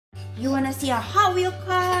You want to see a Hot Wheel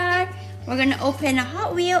car? We're going to open a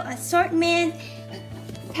Hot Wheel assortment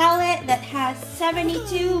palette that has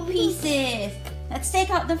 72 pieces. Let's take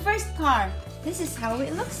out the first car. This is how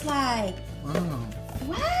it looks like. Wow.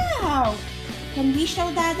 Wow! Can we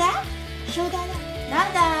show Dada? Show Dada.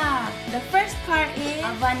 Dada! The first car is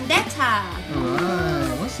a Vendetta.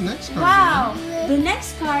 Alright, what's the next car? Wow! The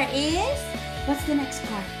next car is... What's the next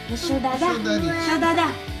car? Let's show Dada. Show Daddy. Show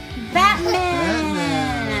Dada. Batman!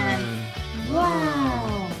 Batman.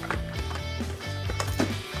 Wow!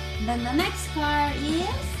 Then the next car is...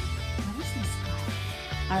 What is this car?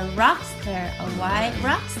 A Rockster. A white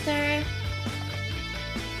Rockster.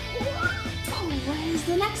 What is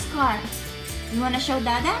the next car? You want to show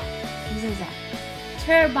Dada? This is a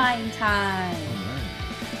turbine time.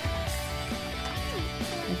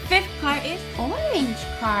 The fifth car is orange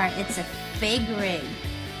car. It's a big rig.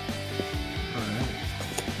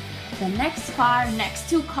 The next car, next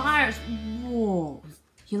two cars. Whoa.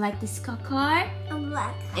 You like this car? A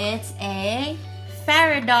black. It's a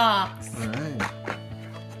Paradox. Alright.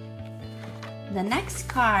 The next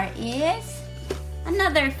car is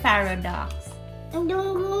another Paradox.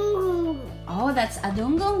 Oh, that's a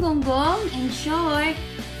Dungung Gung Gung in short.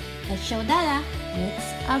 Let's show Dada.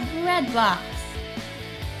 It's a bread box.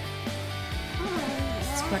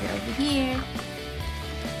 Let's put it over here.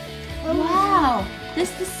 Wow,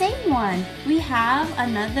 this is the same one. We have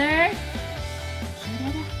another. Show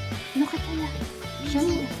Dada. Look at Dada. Show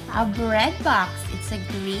Dada. A bread box. It's a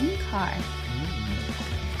green car.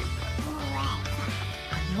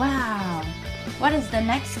 Wow. What is the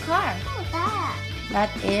next car? That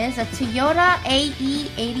is a Toyota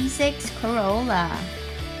AE86 Corolla.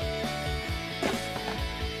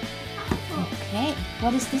 Okay,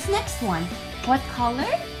 what is this next one? What color?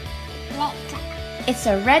 Red. It's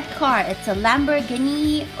a red car. It's a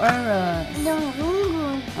Lamborghini Urus.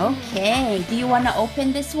 Okay, do you want to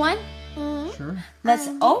open this one? Sure. Let's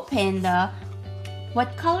open the...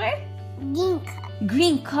 What color?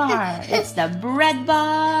 Green car. It's the bread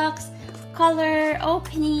box. Color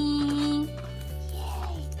opening.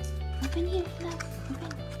 Yay. Open here. Look.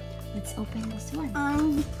 Open. Let's open this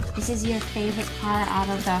one. This is your favorite car out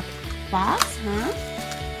of the box, huh?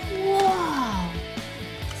 Wow.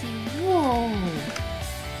 Say, whoa.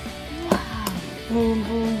 Wow. Boom,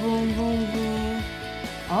 boom, boom, boom, boom.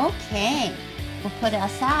 Okay. We'll put it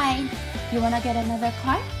aside. You want to get another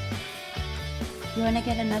car? You want to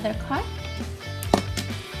get another car?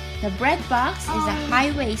 The bread box is a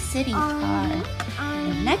Highway City car.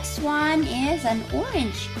 The next one is an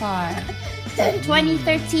orange car. The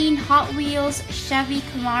 2013 Hot Wheels Chevy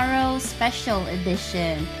Camaro Special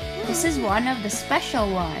Edition. This is one of the special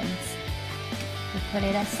ones. We put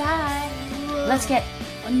it aside. Let's get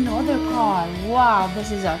another car. Wow,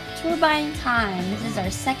 this is our turbine time. This is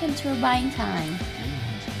our second turbine time.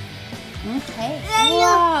 Okay.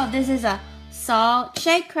 Wow, this is a salt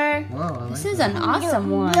shaker. Wow, This is an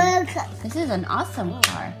awesome one. This is an awesome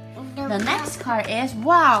car. The next car is,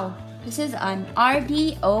 wow, this is an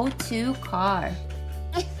RD02 car.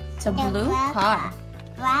 It's a blue car.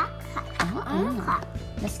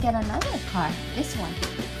 Let's get another car. This one.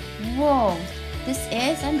 Whoa, this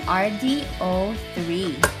is an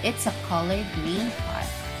RD03. It's a color green car.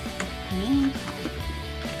 Green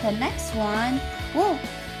car. The next one, whoa,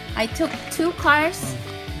 I took two cars.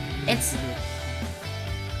 It's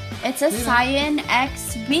a Scion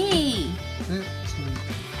XB.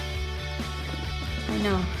 I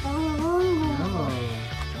know.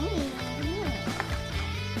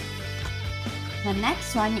 The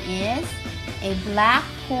next one is a black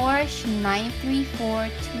Porsche 934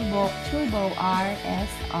 Turbo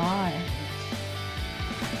RSR.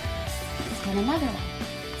 Let's get another one.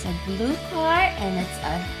 It's a blue car and it's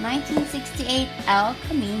a 1968 El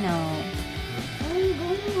Camino.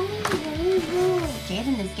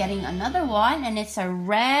 Jaden is getting another one and it's a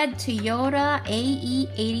red Toyota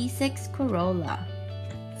AE86 Corolla.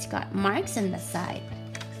 It's got marks on the side.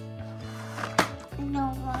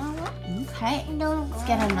 Okay, let's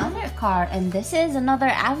get another car and this is another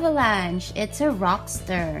Avalanche. It's a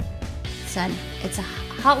Rockster. It's a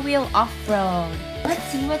Hot Wheel off-road. Let's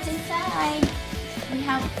see what's inside. We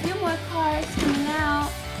have a few more cars coming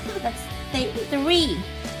out. Let's take three.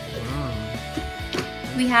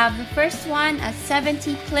 We have the first one, a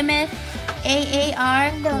 70 Plymouth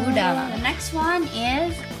AAR Cuda. The next one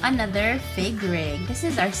is another fig rig. This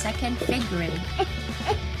is our second fig rig.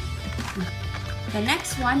 The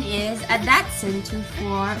next one is a Datsun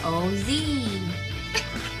 240Z.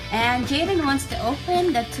 And Jaden wants to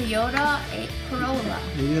open the Toyota Corolla.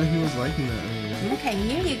 Yeah, he was liking that earlier. Okay,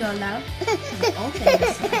 here you go, love. Open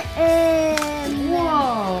this.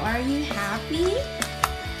 Whoa, are you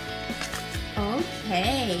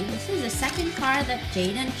second car that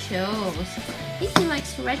Jaden chose. I think he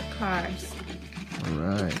likes red cars.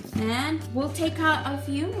 Alright. And we'll take out a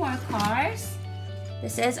few more cars.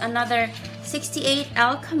 This is another 68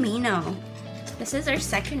 El Camino. This is our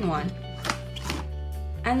second one.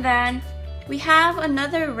 And then we have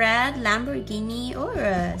another red Lamborghini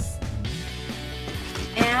Urus.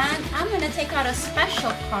 And I'm gonna take out a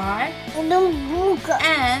special car.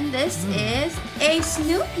 And this is a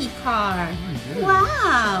Snoopy car.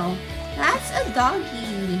 Wow, that's a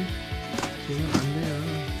doggy.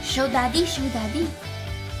 Show daddy, show daddy.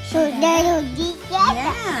 Show daddy.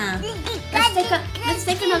 Yeah. Let's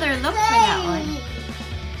take another look for that one.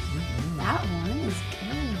 That one is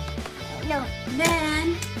good.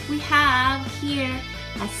 Then we have here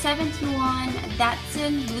a 71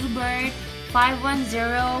 Datsun Bluebird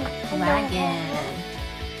 510 wagon.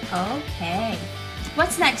 Okay.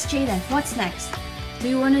 What's next, Jaden? What's next? Do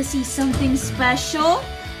you want to see something special?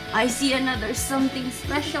 I see another something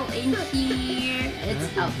special in here.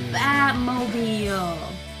 It's a Batmobile.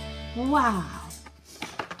 Wow.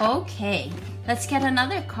 Okay. Let's get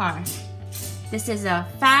another car. This is a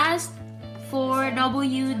Fast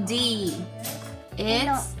 4WD.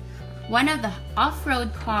 It's one of the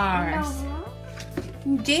off-road cars.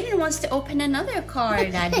 Jaden wants to open another car,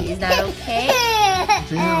 Daddy. Is that okay?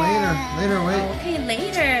 Jaden, later, wait. Okay,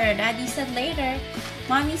 later. Daddy said later.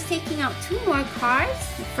 Mommy's taking out two more cars.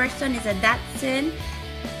 The first one is a Datsun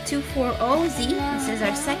 240Z. This is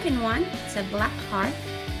our second one. It's a black car.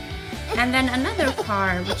 And then another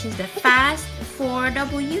car, which is the Fast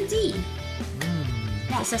 4WD.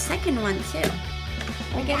 It's the second one too.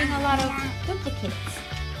 We're getting a lot of duplicates.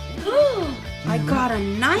 I got a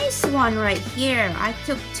nice one right here. I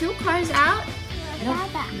took two cars out.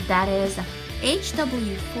 That is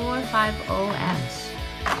HW450S.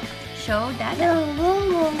 Show Dada.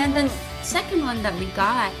 And the second one that we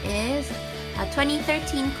got is a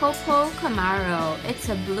 2013 Coco Camaro. It's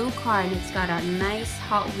a blue car and it's got a nice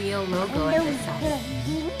Hot Wheel logo at the side.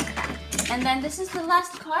 And then this is the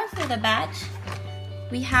last car for the batch.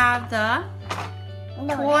 We have the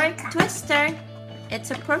Ford Twister.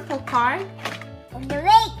 It's a purple car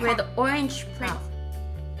with orange plate.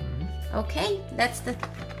 Okay, that's the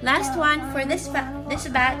last one for this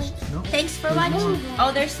batch. Thanks for watching.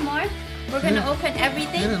 Oh, there's more? We're gonna open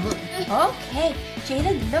everything? Okay,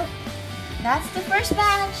 Jaden, look. That's the first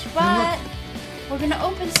batch, but we're gonna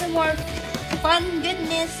open some more fun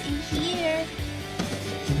goodness in here.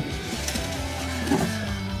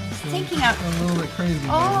 It's taking out a little bit crazy.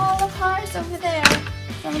 All the cars over there.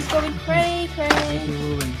 Someone's going cray. It's a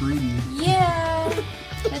little bit greedy. Yeah.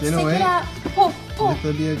 Let's take it out. Pull.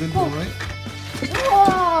 That'd be a good one, right?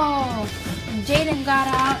 Whoa! Jaden got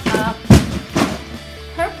out a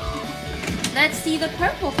purple. Let's see the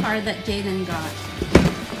purple car that Jaden got.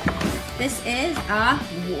 This is a,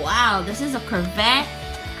 wow, this is a Corvette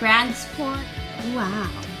Grand Sport.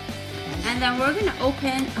 Wow. And then we're gonna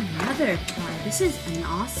open another car. This is an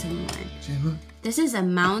awesome one. This is a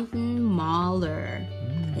Mountain Mauler.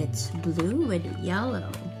 It's blue with yellow.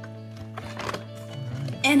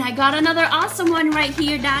 And I got another awesome one right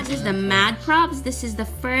here. That is the Mad Props. This is the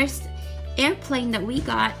first airplane that we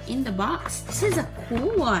got in the box. This is a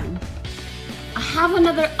cool one. I have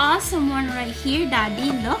another awesome one right here,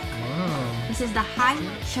 Daddy. Look. Wow. This is the high.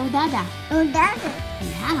 Show Dada. Oh, Dada.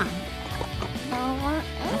 Yeah.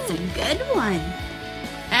 That's a good one.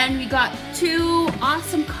 And we got two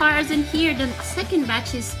awesome cars in here. The second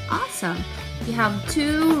batch is awesome. We have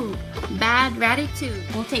two Bad Ratitude.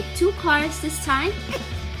 We'll take two cars this time.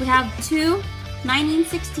 We have two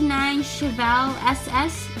 1969 Chevelle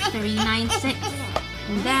SS 396.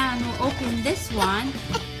 And then we'll open this one.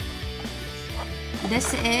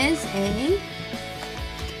 This is a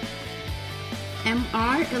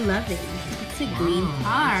MR11. It's a green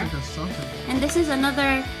car. And this is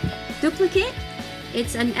another duplicate.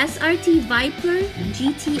 It's an SRT Viper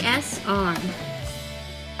GTS-R.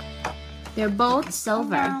 They're both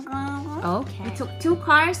silver. Okay. We took two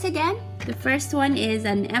cars again. The first one is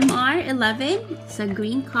an MR11. It's a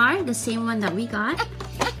green car, the same one that we got.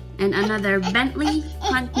 And another Bentley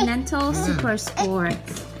Continental Super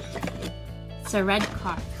Sports. It's a red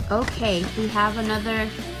car. Okay, we have another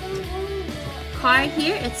car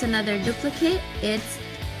here. It's another duplicate. It's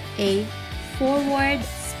a Forward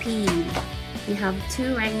Speed. We have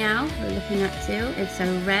two right now. We're looking at two. It's a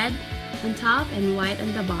red on top and white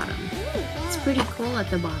on the bottom. It's pretty cool at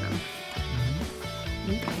the bottom.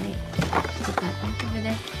 Okay. Put that back over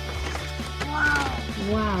there. Wow.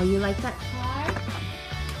 Wow, you like that car?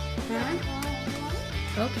 Huh?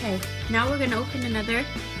 Okay, now we're gonna open another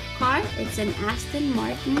car. It's an Aston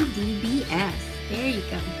Martin DBS. There you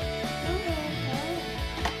go.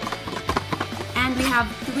 And we have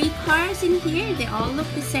 3 cars in here. They all look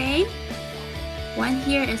the same. One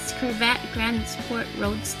here is Corvette Grand Sport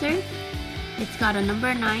Roadster. It's got a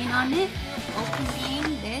number 9 on it.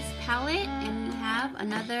 Opening this palette, and we have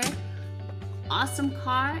another awesome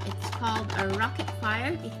car. It's called a Rocket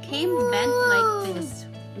Fire. It came bent like this.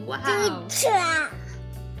 Wow.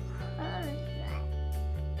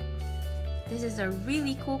 This is a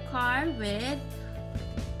really cool car with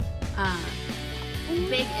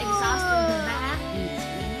big exhaust in the back. And it's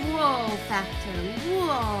whoa factor.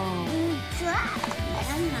 Whoa. Yeah.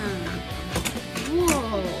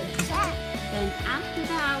 Whoa. Then after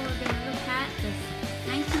that, we're going to look at this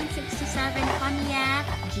 1967 Pontiac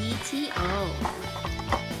GTO.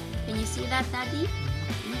 Can you see that, Daddy?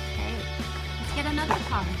 Okay. Let's get another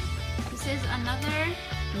car. This is another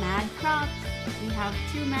Mad Props. We have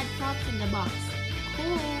 2 Mad Props in the box.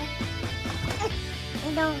 Cool.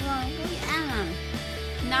 I don't want it. Yeah.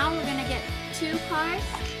 Now we're going to get 2 cars.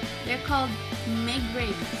 They're called Mig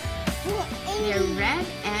Rigs. They're red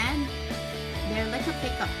and they're like a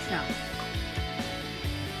pickup truck.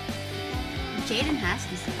 Jaden has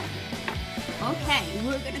this one. Okay,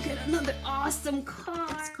 we're gonna get another awesome car.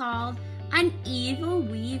 It's called an Evil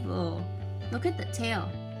Weevil. Look at the tail.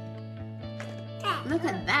 Look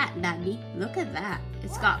at that, Daddy. Look at that.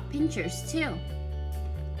 It's got pinchers too.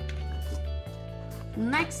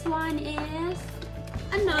 Next one is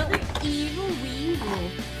another Evil Weevil.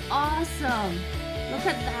 Awesome. Look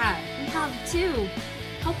at that. We have 2.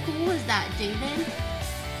 How cool is that, Jaden?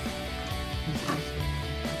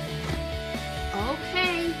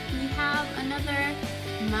 Okay, we have another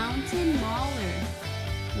Mountain Mauler.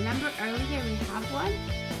 Remember earlier we have one?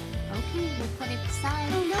 Okay, we'll put it aside.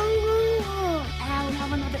 And we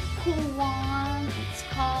have another cool one. It's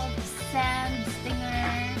called Sand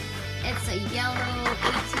Stinger. It's a yellow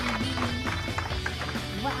ATV.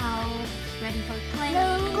 Wow, it's ready for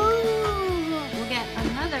playing. We'll get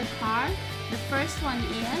another car. The first one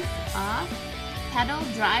is a pedal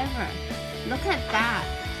driver. Look at that.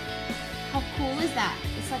 How cool is that?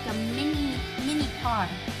 It's like a mini car.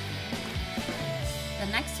 The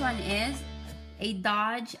next one is a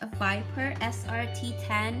Dodge Viper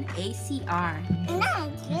SRT10 ACR.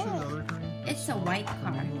 It's a white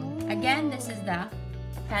car. Again, this is the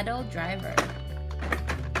pedal driver.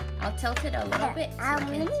 I'll tilt it a little bit so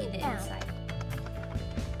you can see the inside.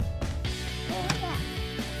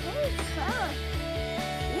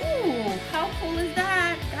 Ooh, how cool is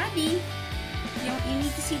that, Daddy? You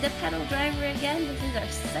need to see the pedal driver again. This is our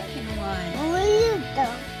second one.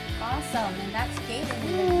 Awesome, and that's Jaden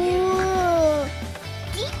with you.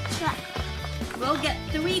 We'll get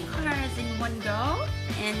 3 cars in one go,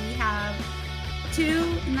 and we have 2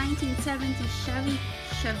 1970 Chevy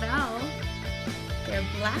Chevelle. They're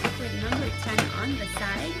black with number 10 on the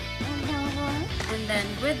side. And then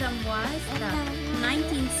with them was the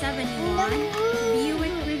 1971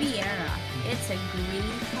 Buick Riviera. It's a green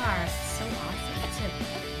car. It's so awesome too.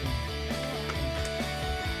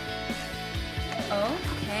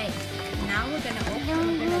 Okay, now we're gonna look at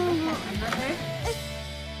another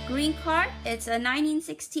green car. It's a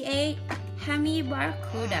 1968 Hemi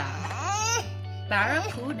Barracuda.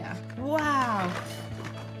 Wow.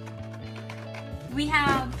 We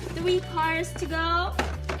have 3 cars to go,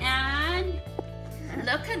 and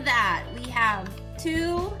look at that. We have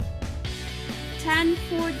 2 10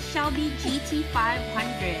 Ford Shelby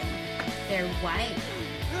GT500. They're white.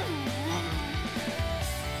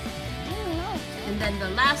 And then the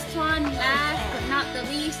last one, last but not the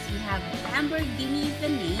least, we have a Lamborghini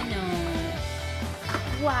Veneno.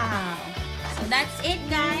 Wow. So that's it,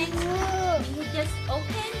 guys. We just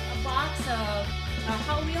opened a box of a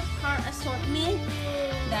Hot Wheels car assortment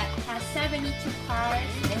that has 72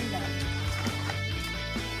 cars in them.